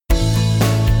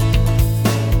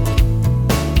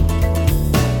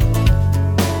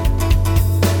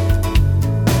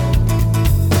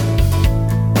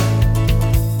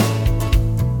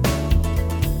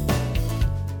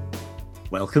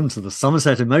Welcome to the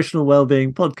Somerset Emotional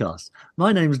Wellbeing Podcast.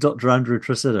 My name is Dr. Andrew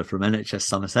Tresidder from NHS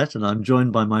Somerset, and I'm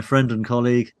joined by my friend and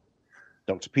colleague,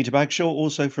 Dr. Peter Bagshaw,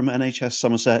 also from NHS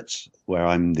Somerset, where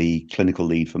I'm the clinical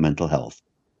lead for mental health.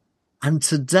 And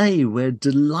today we're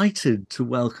delighted to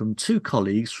welcome two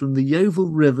colleagues from the Yeovil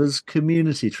Rivers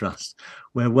Community Trust.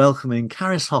 We're welcoming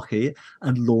Caris Hockey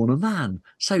and Lorna Mann.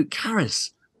 So,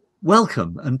 Caris,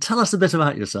 welcome, and tell us a bit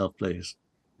about yourself, please.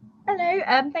 Hello,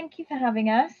 thank you for having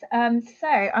us. So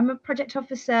I'm a project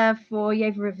officer for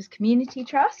Yeovil Rivers Community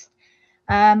Trust.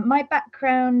 My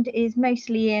background is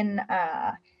mostly in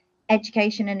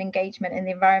education and engagement in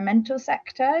the environmental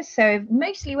sector. So I've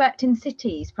mostly worked in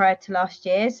cities prior to last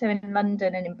year, so in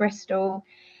London and in Bristol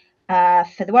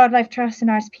for the Wildlife Trust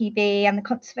and RSPB and the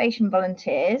conservation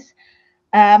volunteers.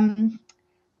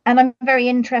 And I'm very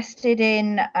interested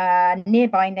in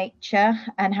nearby nature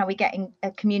and how we get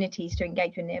communities to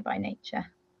engage with nearby nature.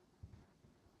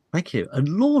 Thank you. And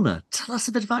Lorna, tell us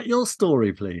a bit about your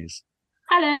story, please.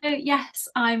 Hello, yes,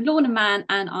 I'm Lorna Mann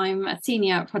and I'm a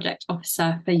Senior Project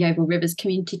Officer for Yeovil Rivers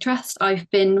Community Trust. I've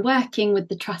been working with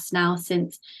the Trust now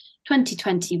since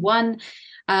 2021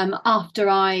 after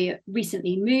I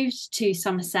recently moved to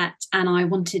Somerset, and I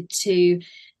wanted to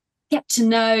get to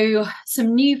know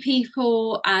some new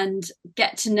people and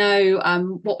get to know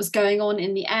what was going on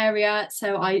in the area.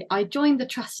 So I joined the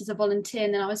Trust as a volunteer,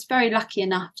 and then I was very lucky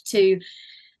enough to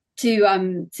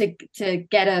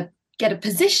get a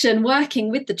position working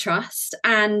with the Trust,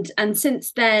 and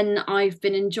since then I've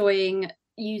been enjoying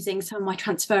using some of my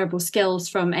transferable skills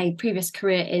from a previous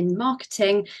career in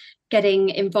marketing, getting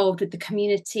involved with the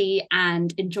community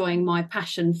and enjoying my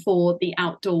passion for the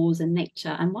outdoors and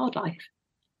nature and wildlife.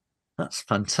 That's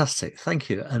fantastic. Thank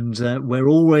you. And we're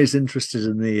always interested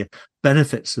in the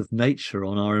benefits of nature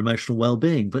on our emotional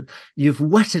well-being, but you've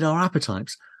whetted our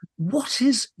appetites. What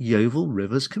is Yeovil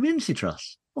Rivers Community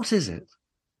Trust? What is it?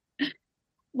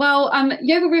 Well,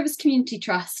 Yeovil Rivers Community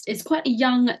Trust is quite a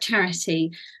young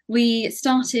charity. We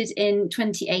started in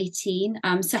 2018,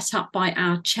 set up by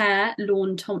our chair,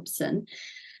 Lorne Thompson,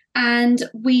 and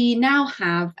we now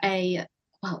have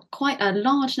quite a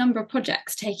large number of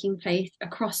projects taking place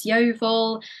across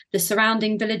Yeovil, the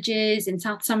surrounding villages in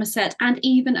South Somerset, and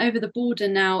even over the border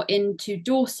now into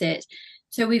Dorset.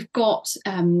 So we've got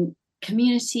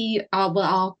community,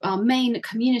 our main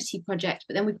community project,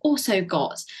 but then we've also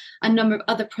got a number of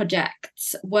other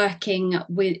projects working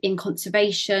in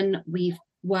conservation. We've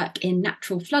work in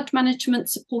natural flood management,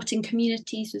 supporting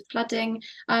communities with flooding,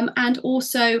 and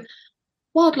also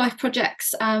wildlife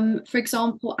projects, for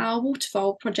example, our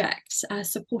waterfowl project,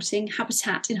 supporting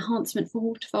habitat enhancement for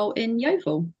waterfowl in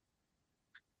Yeovil.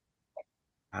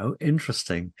 Oh,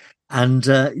 interesting. And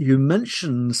you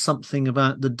mentioned something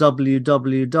about the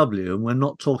WWW, and we're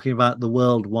not talking about the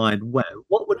World Wide Web.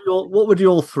 What would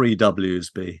your three W's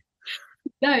be?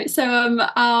 No, so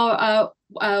our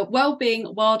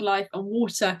Wellbeing, Wildlife and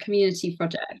Water Community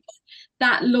Project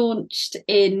that launched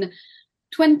in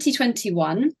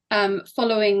 2021,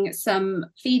 following some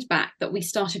feedback that we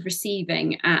started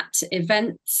receiving at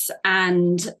events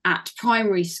and at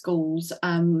primary schools,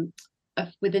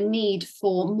 with a need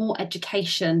for more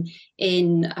education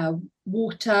in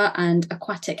water and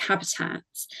aquatic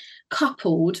habitats,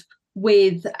 coupled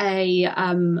with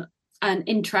an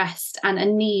interest and a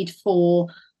need for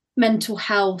mental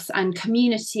health and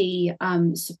community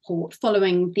support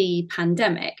following the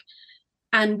pandemic.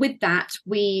 And with that,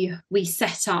 we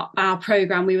set up our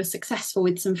programme. We were successful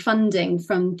with some funding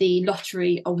from the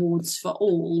Lottery Awards for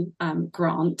All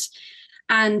grant.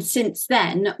 And since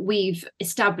then, we've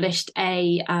established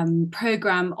a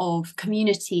programme of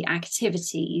community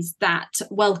activities that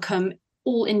welcome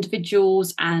all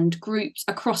individuals and groups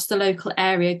across the local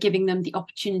area, giving them the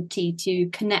opportunity to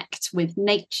connect with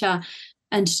nature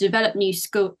and to develop new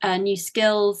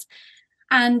skills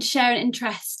and share an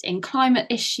interest in climate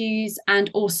issues, and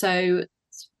also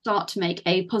start to make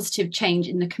a positive change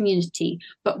in the community.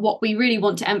 But what we really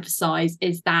want to emphasise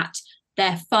is that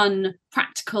they're fun,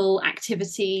 practical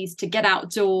activities to get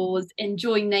outdoors,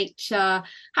 enjoy nature,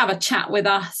 have a chat with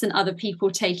us and other people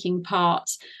taking part,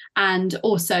 and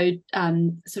also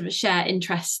sort of share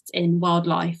interests in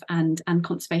wildlife and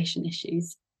conservation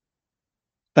issues.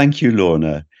 Thank you,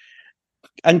 Lorna.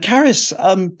 And Caris,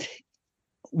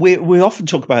 we often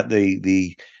talk about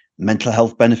the mental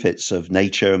health benefits of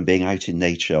nature and being out in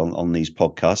nature on these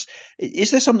podcasts.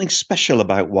 Is there something special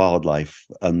about wildlife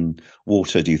and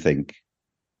water, do you think?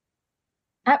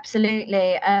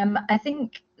 Absolutely. I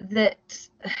think that,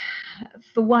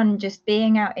 for one, just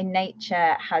being out in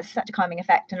nature has such a calming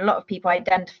effect, and a lot of people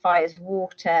identify as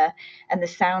water and the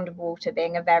sound of water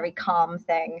being a very calm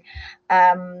thing.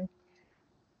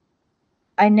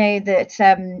 I know that,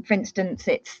 for instance,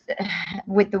 it's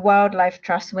with the Wildlife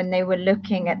Trust, when they were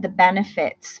looking at the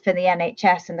benefits for the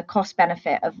NHS and the cost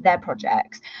benefit of their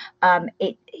projects,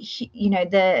 the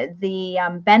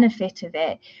benefit of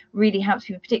it really helps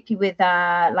people, particularly with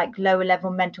like lower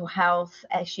level mental health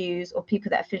issues or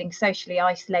people that are feeling socially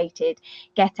isolated,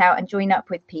 get out and join up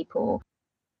with people.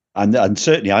 And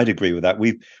certainly I'd agree with that.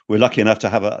 We're lucky enough to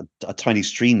have a tiny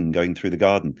stream going through the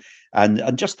garden,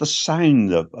 and just the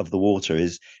sound of the water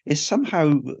is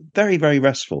somehow very, very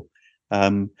restful.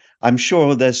 I'm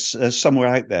sure there's somewhere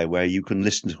out there where you can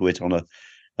listen to it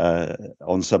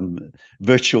on some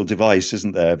virtual device,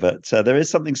 isn't there? But there is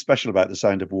something special about the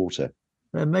sound of water.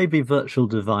 There may be virtual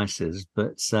devices,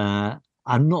 but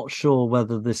I'm not sure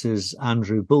whether this is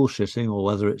Andrew bullshitting or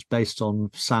whether it's based on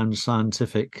sound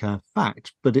scientific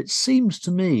fact. But it seems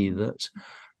to me that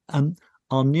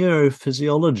our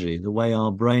neurophysiology, the way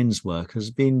our brains work, has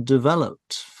been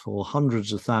developed for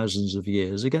hundreds of thousands of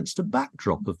years against a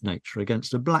backdrop of nature,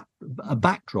 against a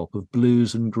backdrop of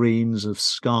blues and greens, of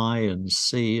sky and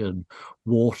sea and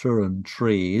water and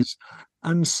trees.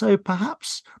 And so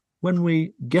perhaps when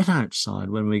we get outside,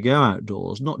 when we go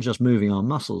outdoors, not just moving our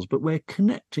muscles, but we're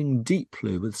connecting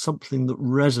deeply with something that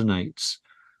resonates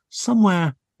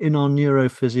somewhere in our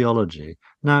neurophysiology.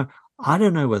 Now, I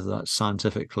don't know whether that's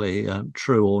scientifically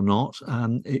true or not.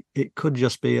 It could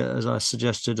just be, as I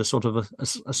suggested, a sort of a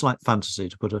slight fantasy,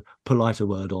 to put a politer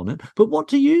word on it. But what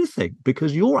do you think?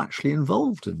 Because you're actually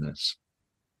involved in this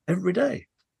every day.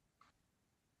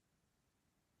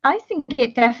 I think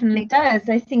it definitely does.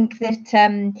 I think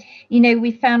that,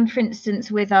 we found, for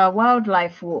instance, with our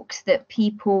wildlife walks, that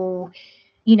people,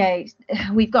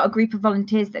 we've got a group of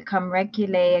volunteers that come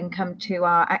regularly and come to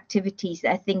our activities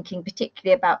that are thinking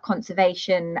particularly about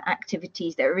conservation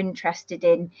activities, that are interested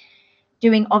in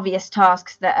doing obvious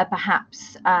tasks that are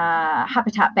perhaps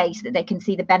habitat based, that they can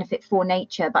see the benefit for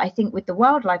nature. But I think with the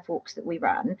wildlife walks that we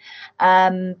run,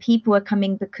 people are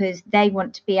coming because they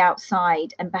want to be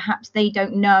outside, and perhaps they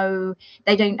don't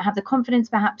have the confidence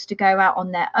perhaps to go out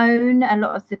on their own. A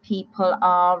lot of the people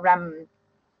are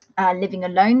living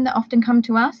alone that often come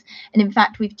to us. And in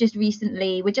fact, we're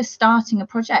just starting a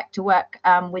project to work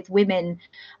with women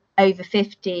over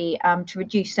 50 to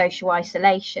reduce social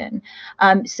isolation.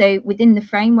 So within the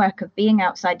framework of being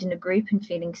outside in a group and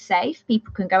feeling safe,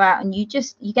 people can go out, and you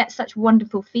get such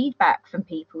wonderful feedback from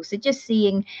people. So just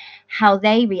seeing how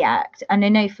they react. And I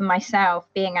know for myself,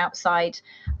 being outside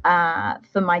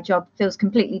for my job feels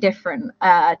completely different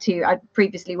to, I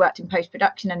previously worked in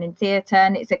post-production and in theatre,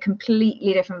 and it's a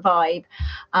completely different vibe,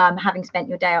 having spent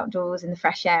your day outdoors in the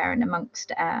fresh air and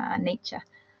amongst nature.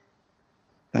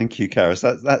 Thank you, Karis.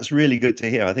 That's really good to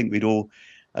hear. I think we'd all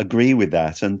agree with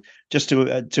that. And just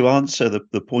to answer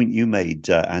the point you made,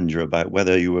 Andrew, about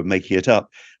whether you were making it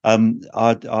up,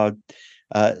 our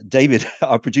David,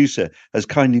 our producer, has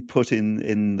kindly put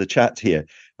in the chat here.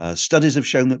 Studies have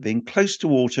shown that being close to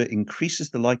water increases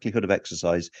the likelihood of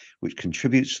exercise, which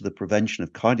contributes to the prevention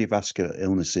of cardiovascular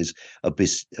illnesses,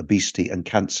 obesity, and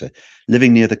cancer.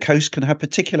 Living near the coast can have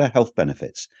particular health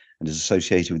benefits and is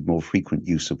associated with more frequent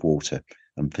use of water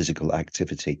and physical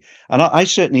activity. And I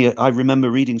certainly remember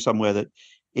reading somewhere that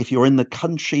if you're in the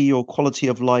country, your quality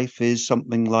of life is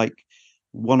something like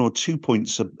 1 or 2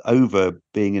 points over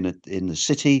being in the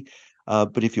city.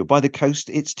 But if you're by the coast,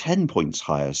 it's 10 points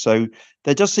higher. So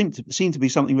there does seem to be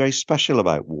something very special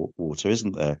about water,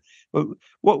 isn't there?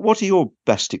 What are your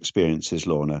best experiences,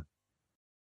 Lorna?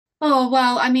 Oh,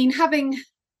 well, I mean, having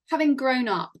grown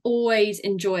up always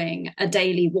enjoying a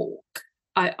daily walk.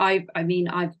 I've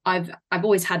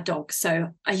always had dogs, so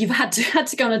you've had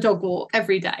to go on a dog walk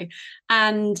every day.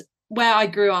 And where I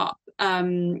grew up,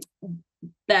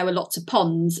 there were lots of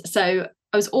ponds, so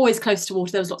I was always close to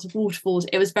water. There was lots of waterfalls.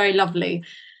 It was very lovely,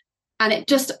 and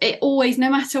it always, no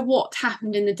matter what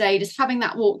happened in the day, just having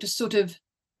that walk just sort of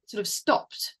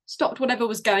stopped whatever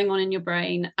was going on in your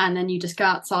brain, and then you just go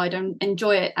outside and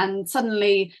enjoy it. And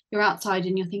suddenly you're outside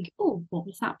and you're thinking, oh, what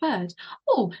was that bird?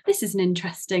 Oh, this is an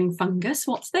interesting fungus.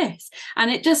 What's this?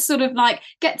 And it just sort of like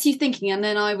gets you thinking. And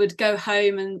then I would go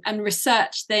home and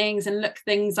research things and look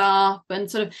things up,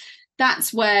 and sort of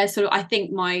that's where sort of I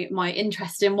think my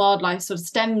interest in wildlife sort of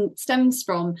stems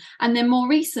from. And then more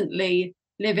recently,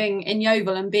 living in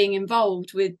Yeovil and being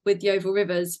involved with Yeovil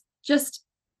Rivers, just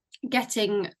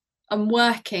getting and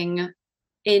working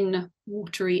in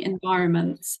watery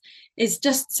environments is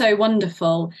just so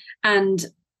wonderful, and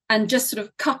just sort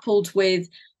of coupled with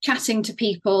chatting to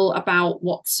people about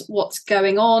what's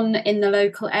going on in the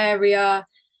local area,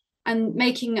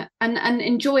 making and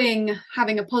enjoying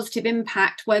having a positive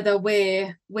impact, whether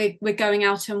we're going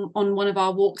out on one of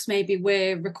our walks, maybe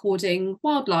we're recording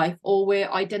wildlife, or we're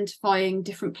identifying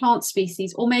different plant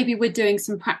species, or maybe we're doing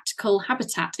some practical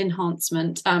habitat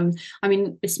enhancement. I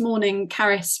mean, this morning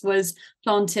Caris was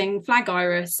planting flag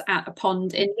iris at a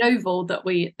pond in Yeovil that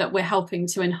we're helping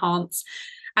to enhance.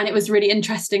 And it was really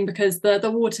interesting because the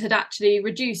water had actually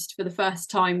reduced for the first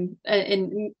time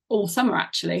in all summer,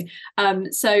 actually.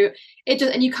 So it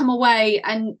just, and you come away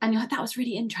and you're like, that was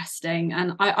really interesting,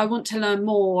 and I want to learn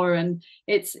more. And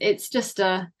it's just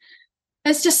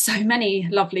there's just so many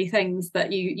lovely things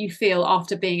that you feel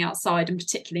after being outside, and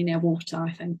particularly near water,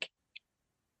 I think.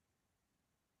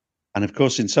 And of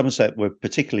course, in Somerset, we're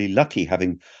particularly lucky,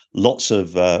 having lots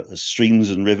of streams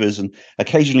and rivers, and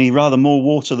occasionally rather more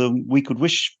water than we could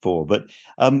wish for. But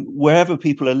wherever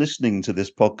people are listening to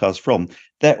this podcast from,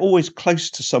 they're always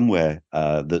close to somewhere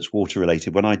that's water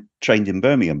related. When I trained in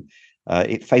Birmingham,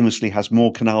 it famously has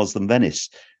more canals than Venice.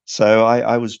 So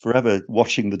I was forever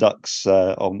watching the ducks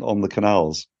on the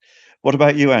canals. What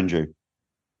about you, Andrew?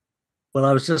 Well,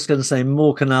 I was just going to say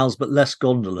more canals, but less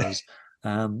gondolas.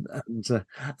 And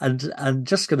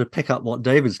just going to pick up what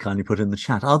David's kindly put in the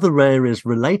chat. Other areas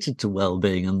related to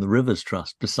well-being and the Rivers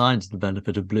Trust, besides the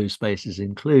benefit of blue spaces,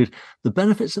 include the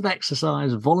benefits of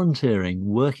exercise, volunteering,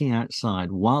 working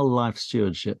outside, wildlife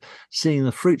stewardship, seeing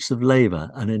the fruits of labour,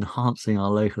 and enhancing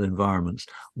our local environments.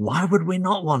 Why would we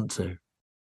not want to?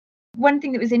 One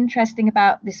thing that was interesting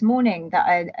about this morning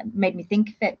that made me think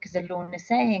of it, because of Lorna's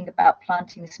saying about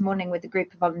planting this morning with a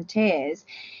group of volunteers,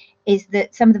 is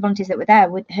that some of the volunteers that were there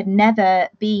had never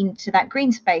been to that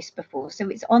green space before. So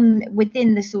it's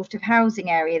within the sort of housing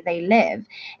area they live,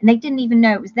 and they didn't even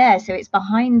know it was there. So it's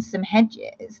behind some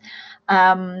hedges.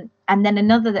 And then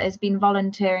another that has been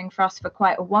volunteering for us for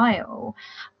quite a while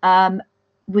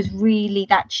was really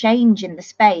that change in the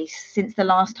space since the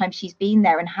last time she's been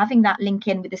there, and having that link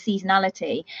in with the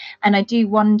seasonality. And I do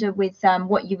wonder with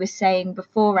what you were saying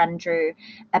before, Andrew,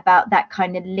 about that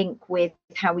kind of link with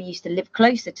how we used to live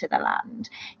closer to the land,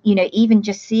 you know, even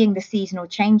just seeing the seasonal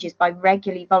changes by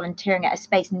regularly volunteering at a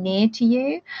space near to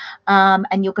you,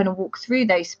 and you're going to walk through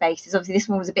those spaces. Obviously this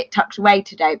one was a bit tucked away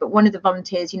today, but one of the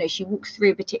volunteers, you know, she walks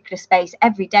through a particular space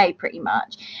every day pretty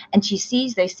much, and she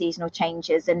sees those seasonal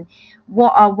changes. And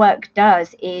what our work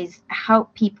does is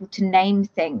help people to name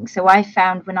things. So I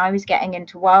found when I was getting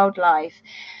into wildlife,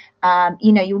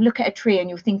 you know, you'll look at a tree and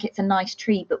you'll think it's a nice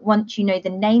tree, but once you know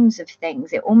the names of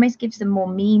things, it almost gives them more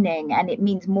meaning, and it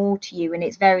means more to you, and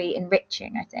it's very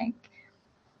enriching, I think.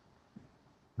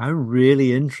 Oh,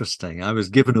 really interesting. I was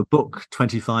given a book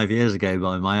 25 years ago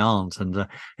by my aunt, and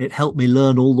it helped me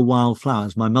learn all the wild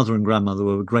flowers. My mother and grandmother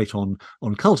were great on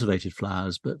cultivated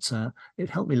flowers, but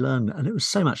it helped me learn, and it was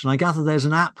so much. And I gather there's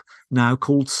an app now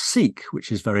called Seek,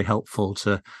 which is very helpful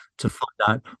to find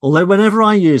out. Although whenever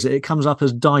I use it, it comes up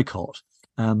as dicot,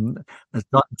 as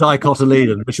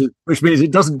dicotyledon, which means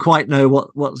it doesn't quite know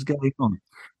what's going on.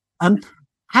 And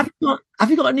have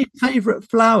you got any favourite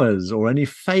flowers, or any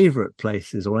favourite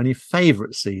places, or any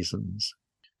favourite seasons?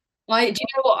 Do you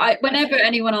know what? Whenever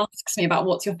anyone asks me about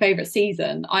what's your favourite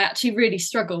season, I actually really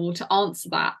struggle to answer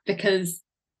that, because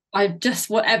I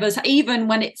just, whatever's, even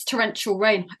when it's torrential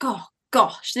rain, I'm like, oh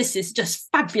gosh, this is just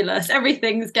fabulous.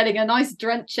 Everything's getting a nice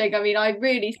drenching. I mean, I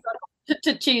really struggle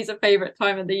to choose a favourite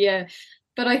time of the year.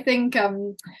 But I think,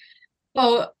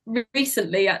 well,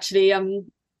 recently actually,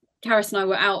 Caris and I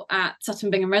were out at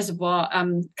Sutton Bingham Reservoir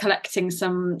collecting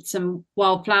some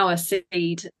wildflower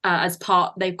seed as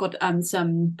part. They've got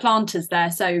some planters there,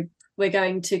 so we're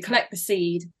going to collect the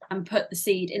seed and put the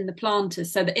seed in the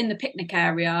planters, so that in the picnic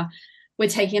area we're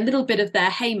taking a little bit of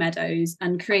their hay meadows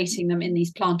and creating them in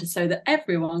these planters, so that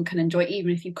everyone can enjoy,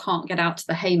 even if you can't get out to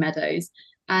the hay meadows.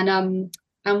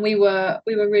 And we were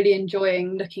really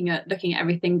enjoying looking at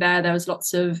everything there. There was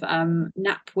lots of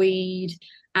knapweed.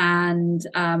 And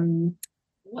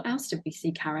what else did we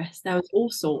see, Caris? There was all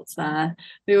sorts there.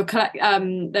 We were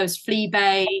there was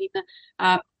fleabane,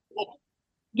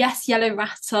 yes, yellow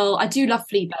rattle. I do love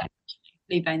fleabane.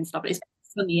 Fleabane's lovely. It's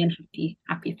sunny and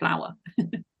happy flower.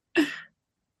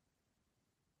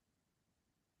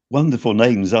 Wonderful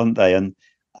names, aren't they? And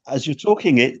as you're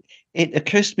talking, it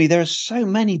occurs to me there are so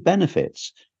many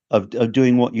benefits of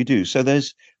doing what you do. So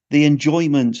there's the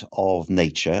enjoyment of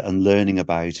nature and learning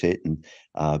about it and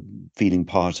feeling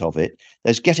part of it.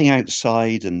 There's getting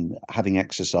outside and having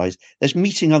exercise. There's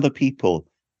meeting other people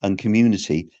and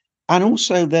community. And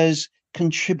also there's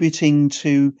contributing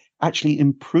to actually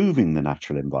improving the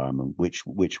natural environment,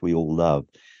 which we all love.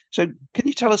 So can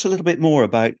you tell us a little bit more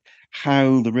about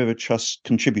how the River Trust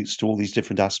contributes to all these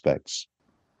different aspects?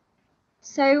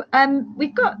 So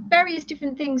we've got various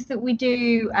different things that we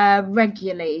do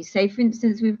regularly. So for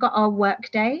instance, we've got our work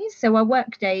days. So our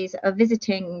work days are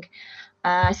visiting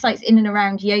sites in and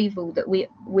around Yeovil that we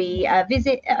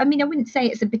visit. I mean, I wouldn't say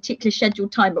it's a particular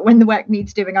scheduled time, but when the work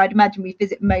needs doing, I'd imagine we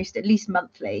visit most at least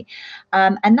monthly.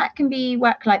 And that can be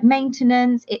work like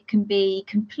maintenance. It can be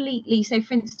completely. So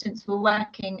for instance, we're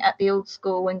working at the old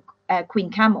school in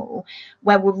Queen Camel,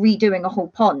 where we're redoing a whole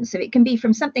pond. So it can be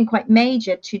from something quite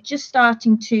major to just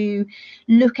starting to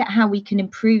look at how we can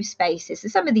improve spaces. So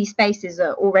some of these spaces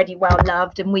are already well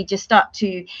loved, and we just start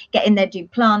to get in there, do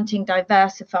planting,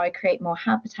 diversify, create more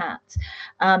habitats.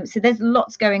 So there's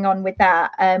lots going on with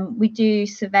that. We do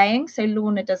surveying. So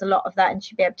Lorna does a lot of that, and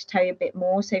she'll be able to tell you a bit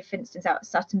more. So for instance, out at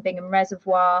Sutton Bingham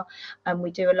Reservoir,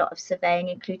 we do a lot of surveying,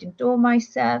 including dormice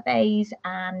surveys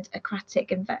and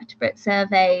aquatic invertebrate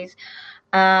surveys.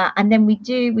 And then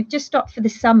we've just stopped for the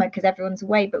summer because everyone's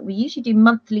away, but we usually do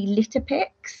monthly litter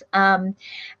picks. And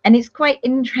it's quite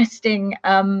interesting,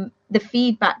 the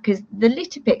feedback, because the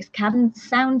litter picks can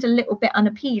sound a little bit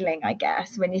unappealing, I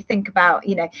guess, when you think about,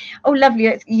 oh, lovely,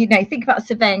 it's, think about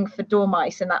surveying for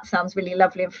dormice, and that sounds really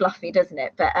lovely and fluffy, doesn't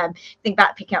it? But think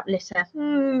about picking up litter,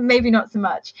 maybe not so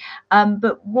much.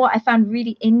 But what I found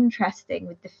really interesting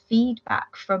with the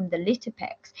feedback from the litter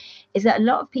picks is that a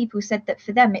lot of people said that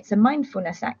for them it's a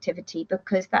mindfulness activity,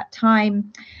 because that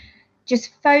time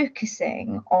just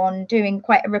focusing on doing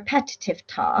quite a repetitive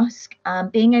task,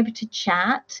 being able to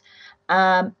chat,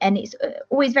 and it's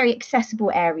always very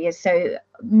accessible areas, so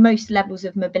most levels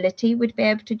of mobility would be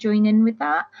able to join in with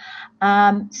that.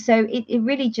 So it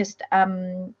really just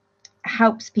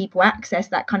helps people access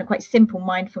that kind of quite simple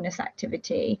mindfulness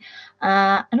activity.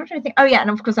 And I'm trying to think, and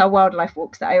of course our wildlife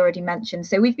walks that I already mentioned.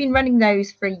 So we've been running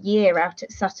those for a year out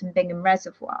at Sutton Bingham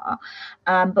Reservoir,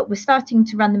 but we're starting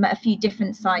to run them at a few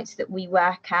different sites that we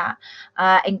work at,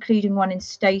 including one in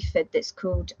Stowford that's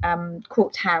called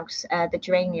Court House, the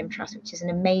Geranium Trust, which is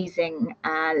an amazing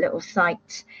little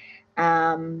site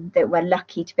that we're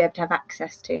lucky to be able to have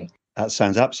access to. That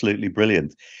sounds absolutely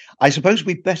brilliant. I suppose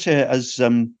we better, as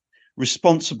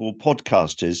responsible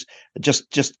podcasters,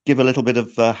 just give a little bit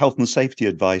of health and safety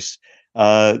advice,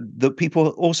 that people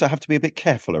also have to be a bit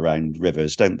careful around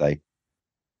rivers, don't they?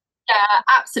 Yeah,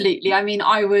 absolutely. I mean,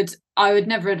 I would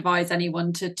never advise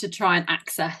anyone to try and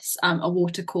access a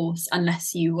watercourse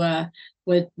unless you were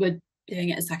doing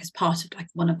it as part of like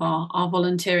one of our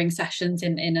volunteering sessions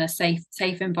in a safe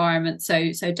environment.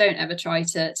 So don't ever try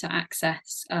to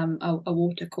access a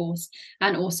watercourse.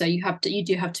 And also you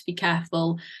do have to be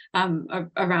careful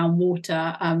around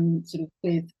water, sort of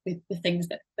with the things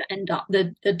that end up,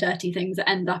 the dirty things that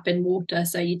end up in water.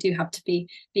 So you do have to be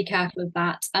careful of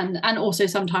that, and also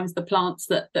sometimes the plants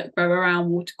that grow around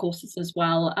watercourses as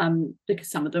well,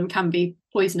 because some of them can be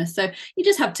poisonous. So you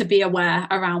just have to be aware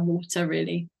around water,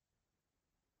 really.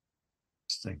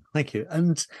 Thank you.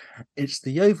 And it's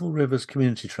the Yeovil Rivers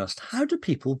Community Trust. How do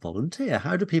people volunteer?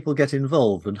 How do people get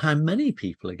involved, and how many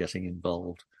people are getting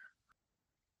involved?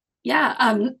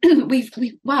 Yeah, we've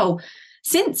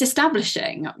since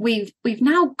establishing, we've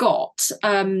now got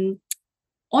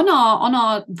on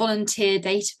our volunteer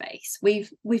database,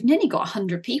 we've nearly got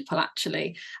 100 people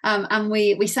actually, and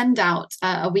we send out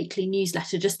a weekly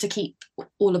newsletter just to keep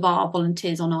all of our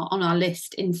volunteers on our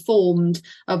list informed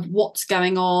of what's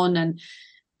going on, and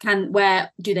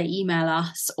where do they email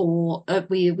us, or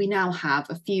we now have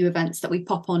a few events that we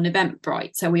pop on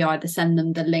Eventbrite, so we either send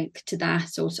them the link to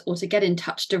that or to get in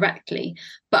touch directly.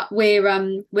 But we're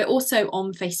also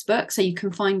on Facebook, so you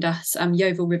can find us,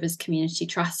 Yeovil Rivers Community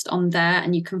Trust, on there,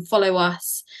 and you can follow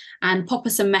us and pop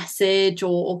us a message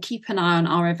or keep an eye on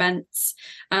our events,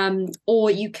 or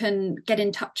you can get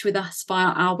in touch with us via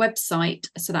our website,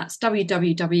 so that's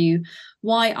www.yrct.org.uk.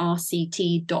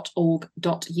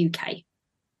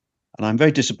 And I'm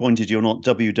very disappointed you're not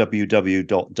www.www,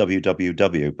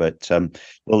 but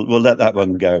we'll let that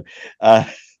one go.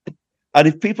 And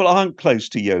if people aren't close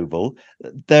to Yeovil,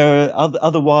 there are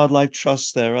other wildlife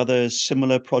trusts, there are other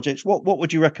similar projects. What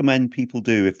would you recommend people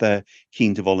do if they're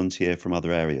keen to volunteer from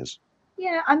other areas?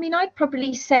 Yeah, I mean, I'd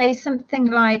probably say something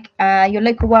like your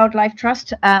local wildlife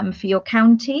trust for your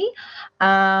county,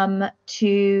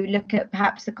 to look at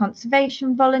perhaps the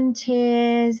conservation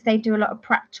volunteers. They do a lot of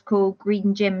practical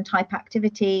green gym type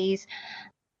activities.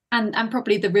 And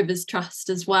probably the Rivers Trust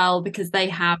as well, because they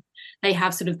have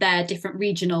sort of their different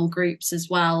regional groups as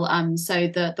well. So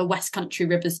the West Country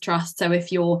Rivers Trust. So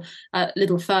if you're a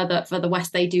little further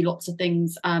west, they do lots of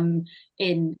things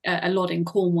in a lot in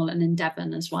Cornwall and in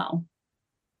Devon as well.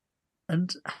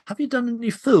 And have you done any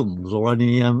films or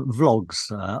any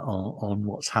vlogs on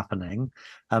what's happening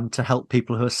to help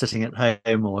people who are sitting at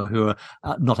home or who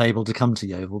are not able to come to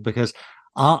Yeovil? Because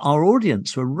our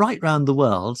audience are right round the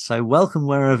world, so welcome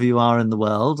wherever you are in the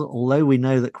world, although we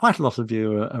know that quite a lot of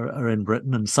you are in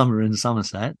Britain and some are in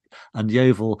Somerset, and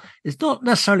Yeovil is not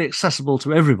necessarily accessible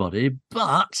to everybody,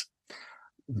 but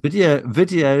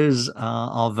videos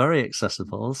are very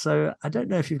accessible. So I don't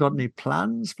know if you've got any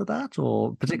plans for that,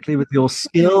 or particularly with your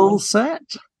skill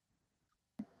set.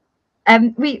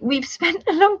 We've spent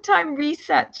a long time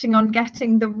researching on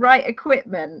getting the right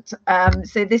equipment.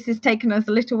 So this has taken us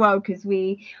a little while because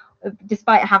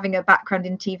despite having a background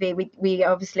in TV, we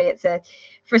obviously, it's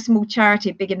for a small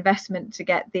charity, big investment to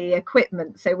get the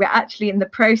equipment. So we're actually in the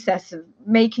process of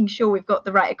making sure we've got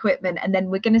the right equipment, and then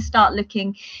we're going to start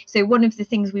looking. So one of the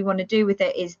things we want to do with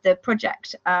it is the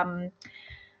project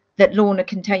that Lorna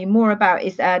can tell you more about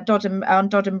is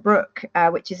Dodden Brook,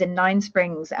 which is in Nine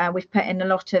Springs. We've put in a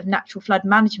lot of natural flood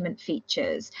management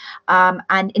features, and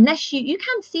unless you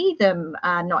can see them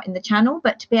not in the channel,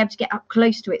 but to be able to get up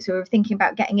close to it, so we're thinking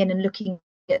about getting in and looking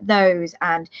at those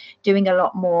and doing a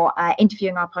lot more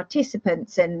interviewing our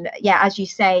participants, and as you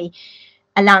say,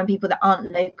 allowing people that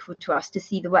aren't local to us to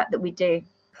see the work that we do.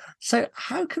 So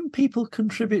how can people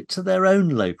contribute to their own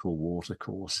local water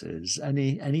courses?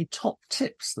 Any top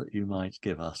tips that you might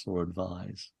give us or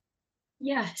advise?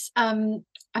 Yes. I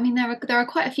mean, there are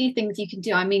quite a few things you can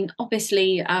do. I mean,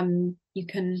 obviously, you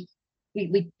can.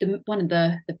 One of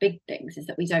the big things is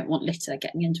that we don't want litter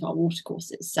getting into our water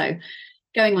courses. So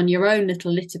going on your own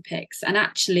little litter picks, and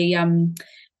actually,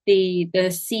 the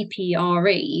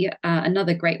CPRE,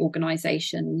 another great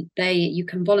organisation, you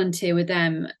can volunteer with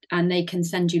them and they can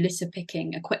send you litter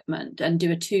picking equipment and do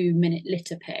a 2-minute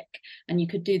litter pick, and you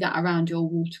could do that around your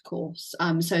water course,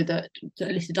 so that the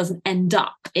litter doesn't end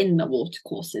up in the water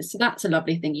courses. So that's a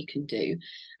lovely thing you can do.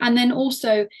 And then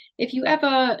also, if you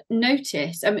ever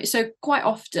notice, so quite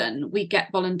often we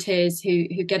get volunteers who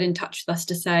get in touch with us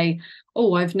to say,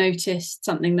 oh, I've noticed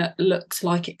something that looks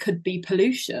like it could be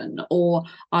pollution, or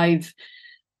I've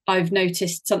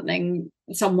noticed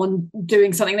someone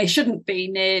doing something they shouldn't be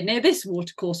near this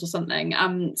water course or something.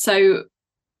 So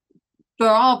for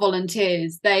our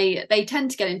volunteers, they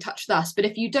tend to get in touch with us. But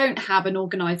if you don't have an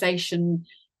organisation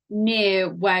near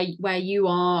where you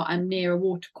are and near a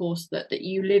water course that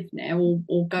you live near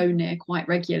or go near quite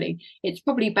regularly, it's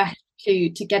probably best to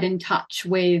get in touch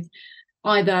with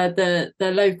either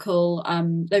the local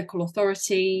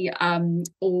authority,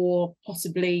 or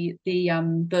possibly the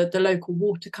local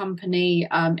water company,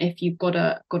 if you've got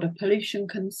a pollution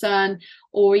concern,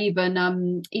 or even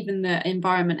the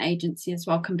Environment Agency as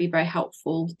well can be very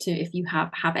helpful to if you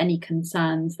have any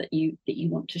concerns that you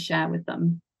want to share with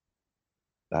them.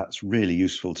 That's really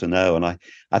useful to know. And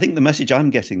I think the message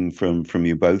I'm getting from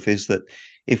you both is that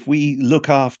if we look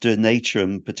after nature,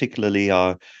 and particularly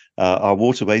our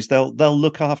waterways, they'll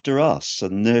look after us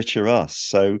and nurture us.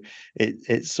 So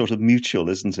it's sort of mutual,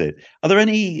 isn't it? Are there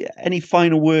any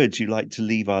final words you'd like to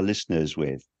leave our listeners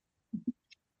with?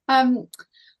 I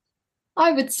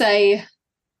would say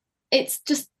it's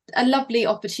just a lovely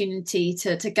opportunity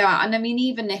to go out. And I mean,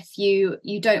 even if you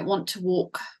don't want to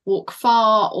walk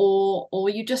far, or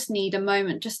you just need a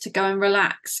moment just to go and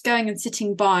relax, going and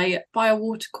sitting by a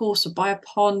water course or by a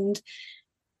pond,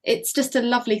 it's just a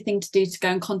lovely thing to do, to go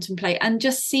and contemplate and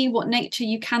just see what nature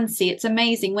you can see. It's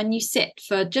amazing when you sit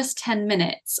for just 10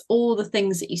 minutes, all the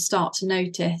things that you start to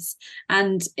notice,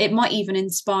 and it might even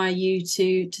inspire you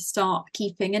to start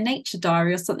keeping a nature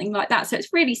diary or something like that. So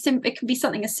it's really simple. It can be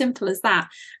something as simple as that.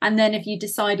 And then if you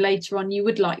decide later on you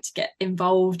would like to get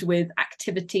involved with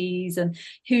activities, and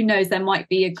who knows, there might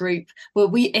be a group.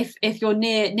 Well, if you're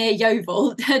near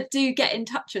Yeovil, do get in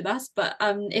touch with us. But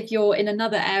if you're in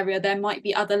another area, there might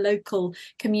be other local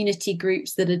community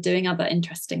groups that are doing other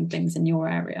interesting things in your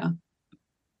area.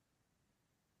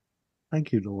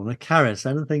 Thank you, Lorna. Caris,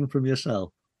 anything from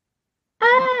yourself?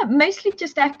 Mostly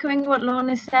just echoing what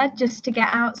Lorna said, just to get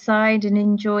outside and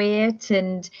enjoy it.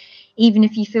 And even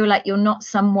if you feel like you're not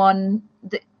someone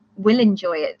that will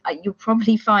enjoy it, you'll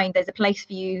probably find there's a place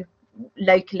for you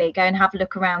locally. Go and have a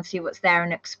look around, see what's there,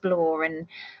 and explore and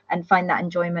find that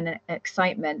enjoyment and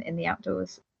excitement in the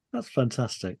outdoors. That's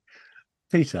fantastic.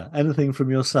 Peter, anything from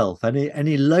yourself?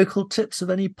 Any local tips of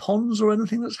any ponds or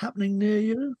anything that's happening near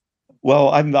you? Well,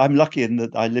 I'm lucky in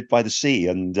that I live by the sea,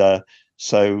 and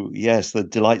so yes, the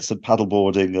delights of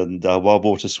paddleboarding and wild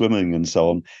water swimming and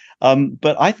so on.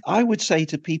 But I would say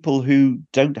to people who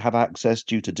don't have access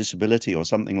due to disability or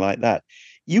something like that,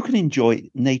 you can enjoy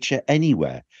nature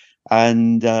anywhere,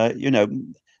 and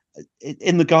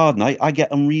in the garden, I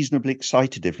get unreasonably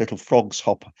excited if little frogs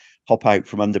hop out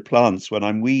from under plants when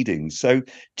I'm weeding. So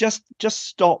just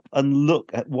stop and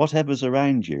look at whatever's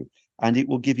around you, and it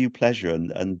will give you pleasure.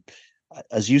 And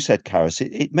as you said, Karis,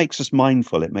 it makes us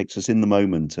mindful. It makes us in the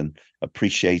moment and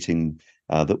appreciating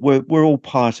that we're all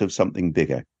part of something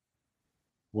bigger.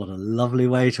 What a lovely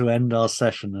way to end our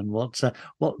session, and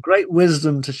what great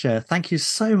wisdom to share. Thank you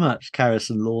so much, Karis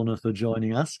and Lorna, for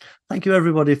joining us. Thank you,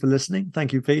 everybody, for listening.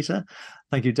 Thank you, Peter.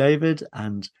 Thank you, David,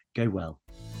 and go well.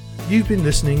 You've been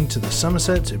listening to the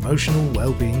Somerset Emotional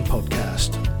Wellbeing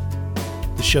Podcast.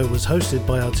 The show was hosted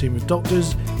by our team of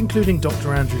doctors, including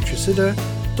Dr. Andrew Tresidder,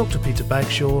 Dr. Peter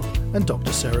Bagshaw, and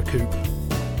Dr. Sarah Coop.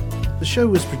 The show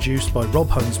was produced by Rob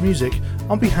Huns Music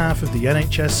on behalf of the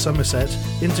NHS Somerset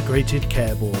Integrated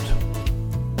Care Board.